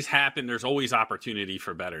injuries happen, there's always opportunity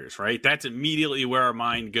for bettors, right? That's immediately where our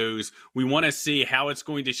mind goes. We want to see how it's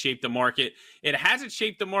going to shape the market. It hasn't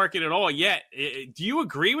shaped the market at all yet. Do you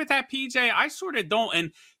agree with that, PJ? I sort of don't.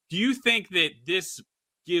 And Do you think that this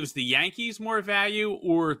gives the Yankees more value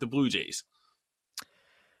or the Blue Jays?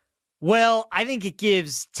 Well, I think it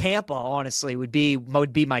gives Tampa, honestly, would be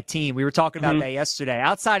my team. We were talking about that yesterday.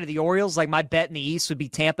 Outside of the Orioles, like my bet in the East would be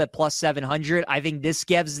Tampa at plus 700. I think this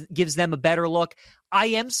gives them a better look. I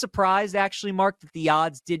am surprised, actually, Mark, that the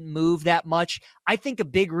odds didn't move that much. I think a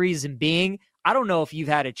big reason being, I don't know if you've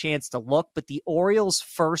had a chance to look, but the Orioles'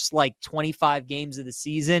 first 25 games of the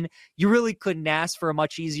season, you really couldn't ask for a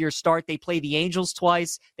much easier start. They play the Angels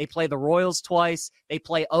twice. They play the Royals twice. They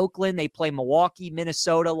play Oakland. They play Milwaukee,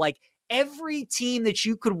 Minnesota. Every team that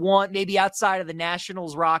you could want, maybe outside of the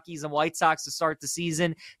Nationals, Rockies, and White Sox to start the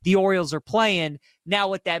season, the Orioles are playing. Now,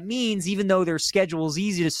 what that means, even though their schedule is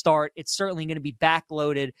easy to start, it's certainly going to be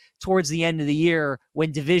backloaded towards the end of the year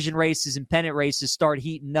when division races and pennant races start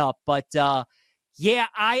heating up. But, yeah,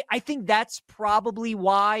 I think that's probably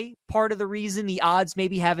why part of the reason the odds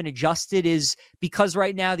maybe haven't adjusted is because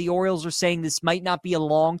right now the Orioles are saying this might not be a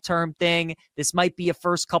long-term thing. This might be a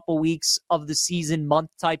first couple weeks of the season, month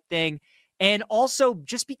type thing. And also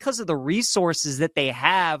just because of the resources that they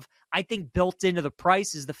have, I think built into the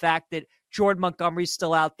price is the fact that Jordan Montgomery's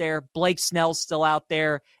still out there, Blake Snell's still out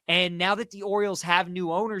there. And now that the Orioles have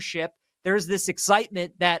new ownership, there's this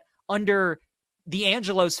excitement that under the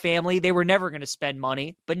Angelos family, they were never going to spend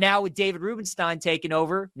money. But now with David Rubenstein taking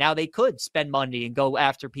over, now they could spend money and go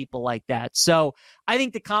after people like that. So I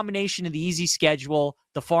think the combination of the easy schedule,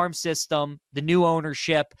 the farm system, the new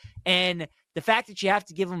ownership, and the fact that you have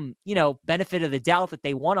to give them, benefit of the doubt that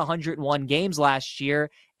they won 101 games last year,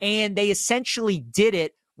 and they essentially did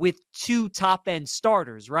it with two top-end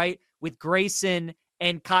starters, right? With Grayson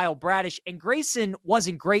and Kyle Bradish. And Grayson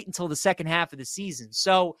wasn't great until the second half of the season.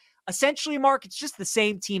 So essentially, Mark, it's just the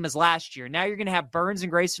same team as last year. Now you're going to have Burns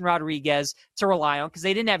and Grayson Rodriguez to rely on because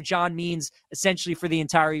they didn't have John Means essentially for the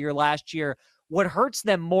entire year last year. What hurts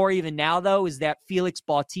them more even now, though, is that Felix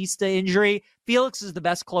Bautista injury. Felix is the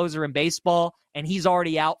best closer in baseball, and he's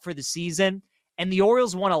already out for the season. And the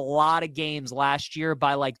Orioles won a lot of games last year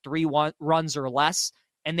by 3 runs or less,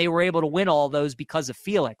 and they were able to win all those because of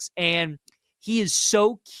Felix. And he is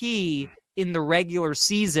so key in the regular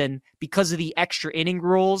season because of the extra inning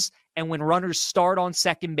rules and when runners start on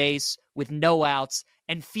second base with no outs.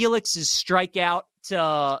 And Felix's strikeout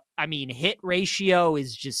to, hit ratio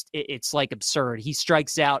is just, it's absurd. He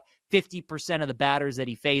strikes out 50% of the batters that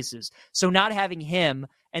he faces. So not having him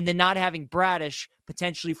and then not having Bradish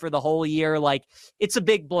potentially for the whole year, it's a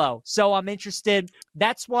big blow. So I'm interested.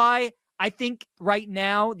 That's why I think right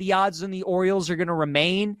now the odds on the Orioles are going to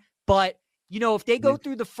remain. But if they go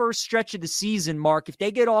through the first stretch of the season, Mark, if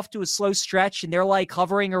they get off to a slow stretch and they're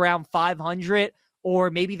hovering around 500,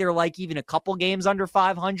 or maybe they're even a couple games under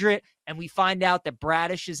 500, and we find out that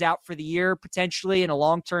Bradish is out for the year potentially in a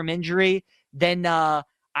long-term injury, then I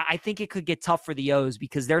think it could get tough for the O's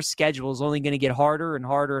because their schedule is only going to get harder and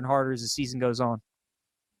harder and harder as the season goes on.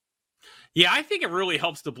 Yeah, I think it really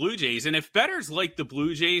helps the Blue Jays. And if bettors like the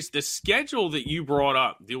Blue Jays, the schedule that you brought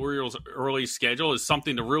up, the Orioles' early schedule, is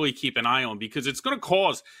something to really keep an eye on because it's going to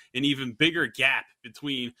cause an even bigger gap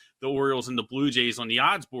between the Orioles and the Blue Jays on the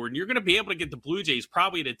odds board. And you're going to be able to get the Blue Jays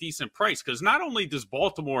probably at a decent price because not only does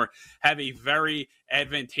Baltimore have a very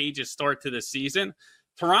advantageous start to the season,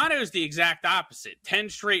 Toronto is the exact opposite. 10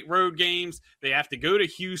 straight road games. They have to go to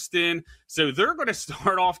Houston. So they're going to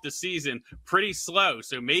start off the season pretty slow.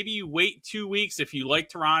 So maybe you wait 2 weeks if you like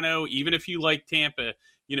Toronto, even if you like Tampa,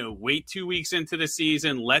 wait 2 weeks into the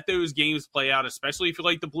season. Let those games play out, especially if you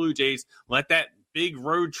like the Blue Jays. Let that big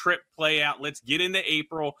road trip play out. Let's get into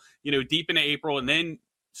April, deep into April, and then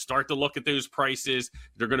start to look at those prices.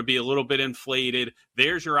 They're going to be a little bit inflated.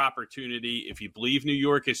 There's your opportunity. If you believe New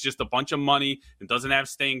York is just a bunch of money and doesn't have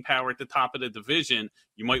staying power at the top of the division,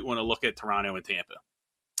 you might want to look at Toronto and Tampa.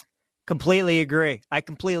 Completely agree. I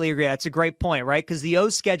completely agree. That's a great point, right? Because the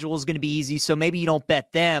O's schedule is going to be easy, so maybe you don't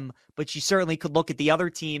bet them, but you certainly could look at the other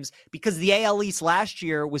teams because the AL East last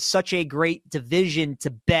year was such a great division to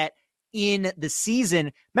bet in the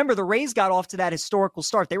season. Remember, the Rays got off to that historical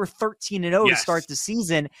start. They were 13-0 to start the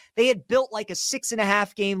season. They had built a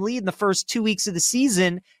 6.5 game lead in the first 2 weeks of the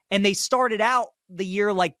season, and they started out the year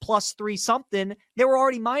 +3 something. They were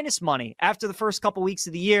already minus money after the first couple weeks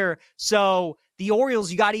of the year. So the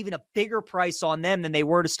Orioles, you got even a bigger price on them than they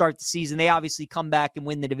were to start the season. They obviously come back and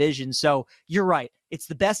win the division. So you're right. It's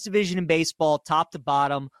the best division in baseball, top to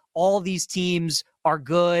bottom. All of these teams are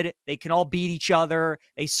good. They can all beat each other.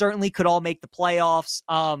 They certainly could all make the playoffs.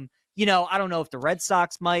 I don't know if the Red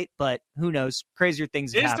Sox might, but who knows? Crazier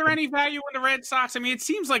things have Is happened. there any value in the Red Sox? I mean, it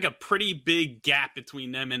seems like a pretty big gap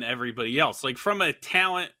between them and everybody else. Like from a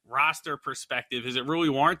talent roster perspective, is it really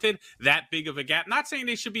warranted that big of a gap? Not saying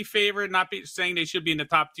they should be favored, saying they should be in the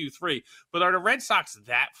top 2-3, but are the Red Sox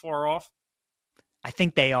that far off? I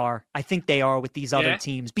think they are. With these other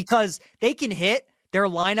teams because they can hit. Their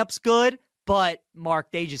lineup's good. But,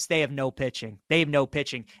 Mark, they have no pitching.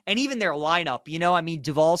 And even their lineup,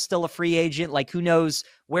 Duvall's still a free agent. Like, who knows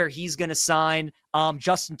where he's going to sign.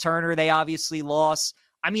 Justin Turner, they obviously lost.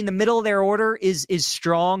 I mean, the middle of their order is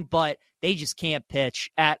strong, but they just can't pitch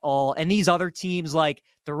at all. And these other teams, like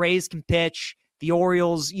the Rays can pitch. The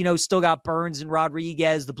Orioles, still got Burns and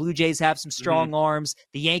Rodriguez. The Blue Jays have some strong arms.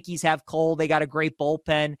 The Yankees have Cole. They got a great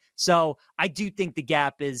bullpen. So I do think the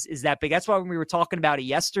gap is that big. That's why when we were talking about it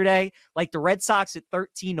yesterday, like the Red Sox at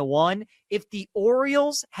 13-1, if the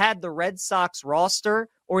Orioles had the Red Sox roster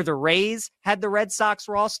or the Rays had the Red Sox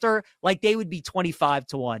roster, like they would be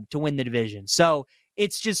 25-1 to win the division. So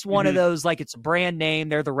it's just one of those, like it's a brand name.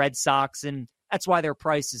 They're the Red Sox, and that's why their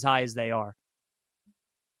price is high as they are.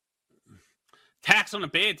 Tax on a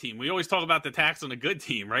bad team. We always talk about the tax on a good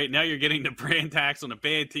team, right? Now you're getting the brand tax on a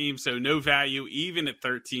bad team, so no value even at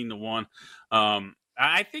 13-1.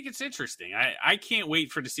 I think it's interesting. I can't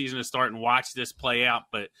wait for the season to start and watch this play out,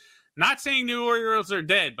 but not saying the Orioles are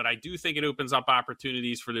dead, but I do think it opens up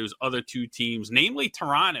opportunities for those other two teams, namely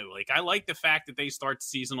Toronto. Like, I like the fact that they start the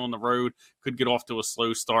season on the road, could get off to a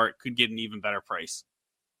slow start, could get an even better price.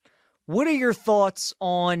 What are your thoughts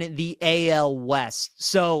on the AL West?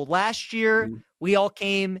 So last year, we all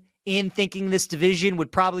came in thinking this division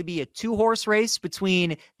would probably be a 2-horse race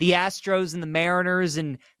between the Astros and the Mariners,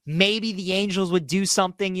 and maybe the Angels would do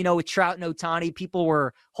something, with Trout and Ohtani. People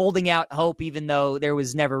were holding out hope, even though there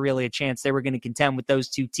was never really a chance they were going to contend with those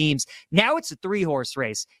two teams. Now it's a 3-horse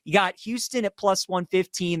race. You got Houston at plus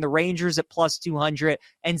 115, the Rangers at plus 200,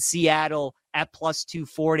 and Seattle at plus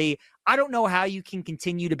 240. I don't know how you can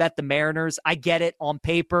continue to bet the Mariners. I get it on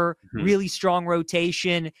paper, really strong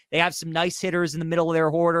rotation. They have some nice hitters in the middle of their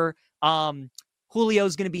order.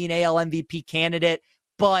 Julio's going to be an AL MVP candidate,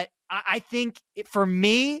 but I think for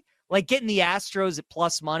me, like getting the Astros at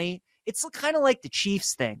plus money, it's kind of like the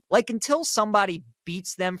Chiefs thing. Like until somebody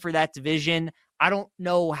beats them for that division, I don't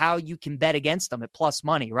know how you can bet against them at plus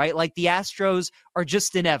money, right? Like the Astros are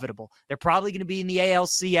just inevitable. They're probably going to be in the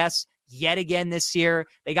ALCS yet again this year.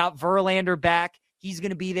 They got Verlander back. He's going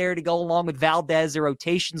to be there to go along with Valdez. Their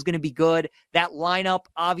rotation's going to be good. That lineup,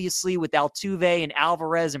 obviously, with Altuve and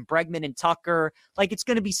Alvarez and Bregman and Tucker, like it's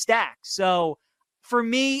going to be stacked. So for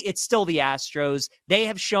me, it's still the Astros. They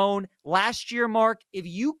have shown last year, Mark, if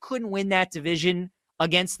you couldn't win that division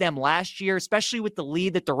against them last year, especially with the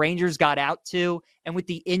lead that the Rangers got out to and with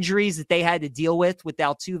the injuries that they had to deal with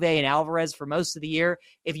Altuve and Alvarez for most of the year,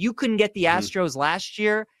 if you couldn't get the Astros last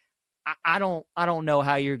year, I don't know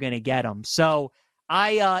how you're going to get them. So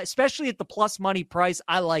especially at the plus money price,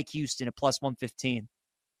 I like Houston at plus 115.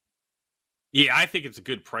 Yeah, I think it's a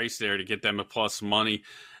good price there to get them a plus money.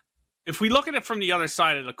 If we look at it from the other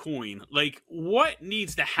side of the coin, like what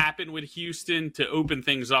needs to happen with Houston to open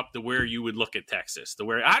things up to where you would look at Texas, to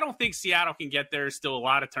where I don't think Seattle can get there. Still a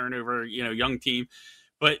lot of turnover, young team,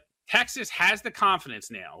 but Texas has the confidence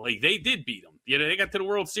now. Like they did beat them. They got to the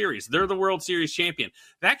World Series. They're the World Series champion.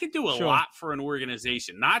 That could do a lot for an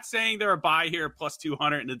organization. Not saying they're a buy here plus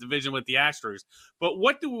 200 in the division with the Astros, but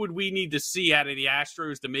what would we need to see out of the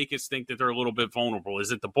Astros to make us think that they're a little bit vulnerable?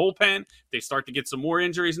 Is it the bullpen? They start to get some more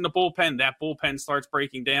injuries in the bullpen. That bullpen starts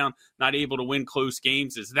breaking down, not able to win close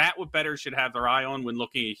games. Is that what bettors should have their eye on when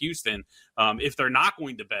looking at Houston? If they're not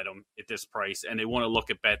going to bet them at this price and they want to look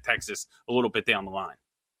at bet Texas a little bit down the line.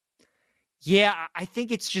 Yeah, I think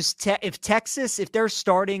it's just if their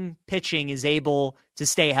starting pitching is able to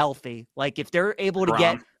stay healthy, like if they're able to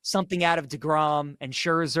get something out of DeGrom and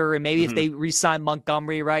Scherzer, and maybe if they re-sign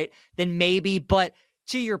Montgomery, right, then maybe. But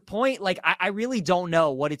to your point, like I really don't know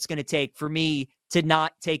what it's going to take for me to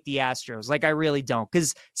not take the Astros. Like I really don't,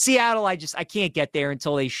 because Seattle, I can't get there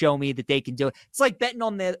until they show me that they can do it. It's like betting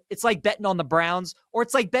on the Browns, or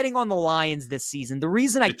it's like betting on the Lions this season. The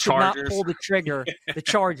reason I could not pull the trigger, the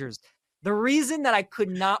Chargers. The reason that I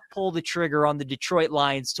could not pull the trigger on the Detroit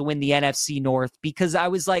Lions to win the NFC North, because I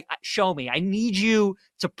was like, show me. I need you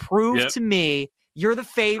to prove to me you're the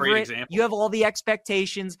favorite. You have all the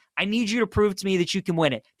expectations. I need you to prove to me that you can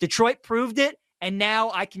win it. Detroit proved it, and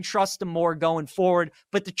now I can trust them more going forward.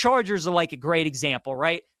 But the Chargers are like a great example,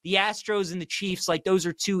 right? The Astros and the Chiefs, like those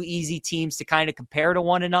are two easy teams to kind of compare to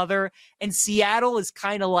one another. And Seattle is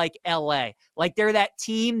kind of like LA. Like they're that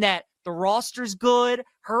team that The roster's good.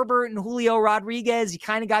 Herbert and Julio Rodriguez, you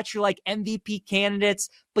kind of got your like MVP candidates,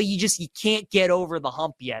 but you can't get over the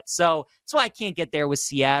hump yet. So that's why I can't get there with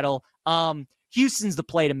Seattle. Houston's the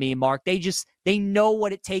play to me, Mark. They know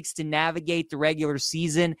what it takes to navigate the regular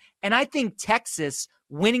season. And I think Texas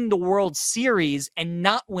winning the World Series and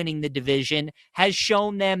not winning the division has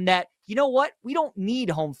shown them that, you know what? We don't need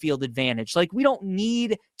home field advantage. Like, we don't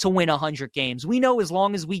need to win 100 games. We know as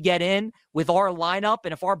long as we get in with our lineup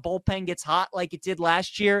and if our bullpen gets hot like it did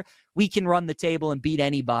last year, we can run the table and beat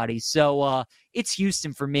anybody. So it's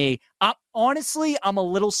Houston for me. Honestly, I'm a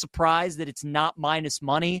little surprised that it's not minus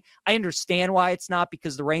money. I understand why it's not,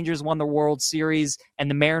 because the Rangers won the World Series and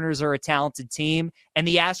the Mariners are a talented team, and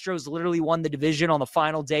the Astros literally won the division on the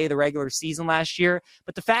final day of the regular season last year.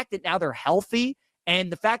 But the fact that now they're healthy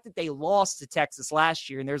and the fact that they lost to Texas last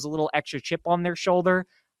year and there's a little extra chip on their shoulder,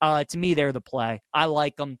 to me, they're the play. I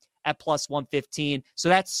like them at plus 115. So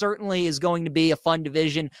that certainly is going to be a fun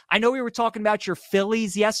division. I know we were talking about your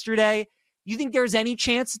Phillies yesterday. You think there's any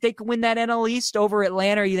chance that they could win that NL East over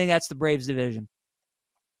Atlanta, or you think that's the Braves division?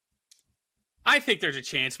 I think there's a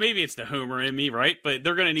chance. Maybe it's the homer in me, right? But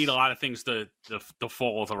they're going to need a lot of things to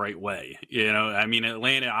fall the right way. You know, I mean,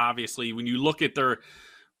 Atlanta, obviously, when you look at their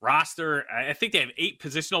roster, I think they have 8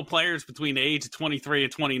 positional players between the age of 23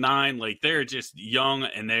 and 29. Like, they're just young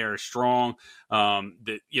and they are strong.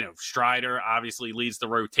 Strider obviously leads the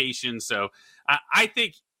rotation. So I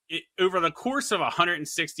think over the course of a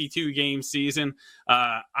 162 game season,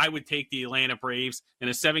 I would take the Atlanta Braves in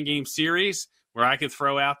a 7-game series where I could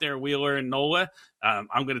throw out there Wheeler and Nola.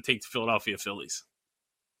 I'm going to take the Philadelphia Phillies.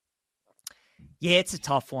 Yeah, it's a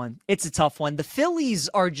tough one. The Phillies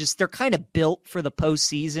are they're kind of built for the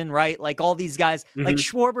postseason, right? Like all these guys, like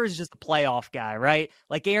Schwarber is just a playoff guy, right?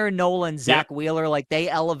 Like Aaron Nola and Zach Wheeler, like they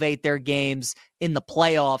elevate their games in the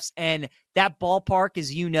playoffs. And that ballpark,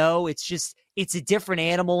 as you know, it's a different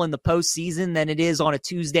animal in the postseason than it is on a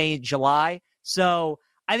Tuesday in July. So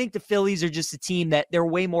I think the Phillies are just a team that they're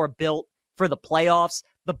way more built for the playoffs.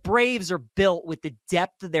 The Braves are built with the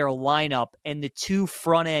depth of their lineup and the 2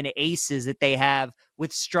 front-end aces that they have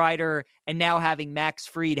with Strider and now having Max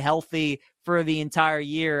Fried healthy for the entire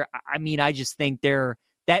year. I mean, I just think they're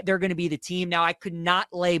going to be the team. Now, I could not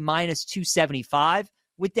lay minus 275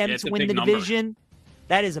 with them to win the division.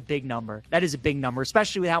 That is a big number.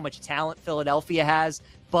 Especially with how much talent Philadelphia has.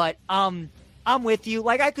 But I'm with you.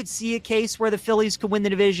 Like, I could see a case where the Phillies could win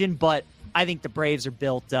the division, but I think the Braves are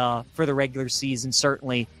built for the regular season,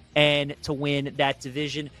 certainly, and to win that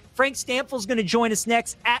division. Frank Stanfield's going to join us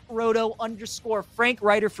next at Roto_Frank,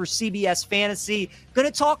 writer for CBS Fantasy. Going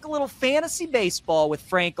to talk a little fantasy baseball with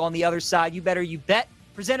Frank on the other side. You Better You Bet,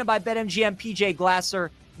 presented by BetMGM, PJ Glasser,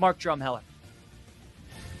 Mark Drumheller.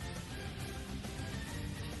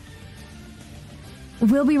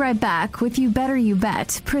 We'll be right back with You Better You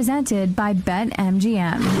Bet, presented by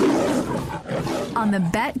BetMGM on the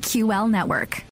BetQL network.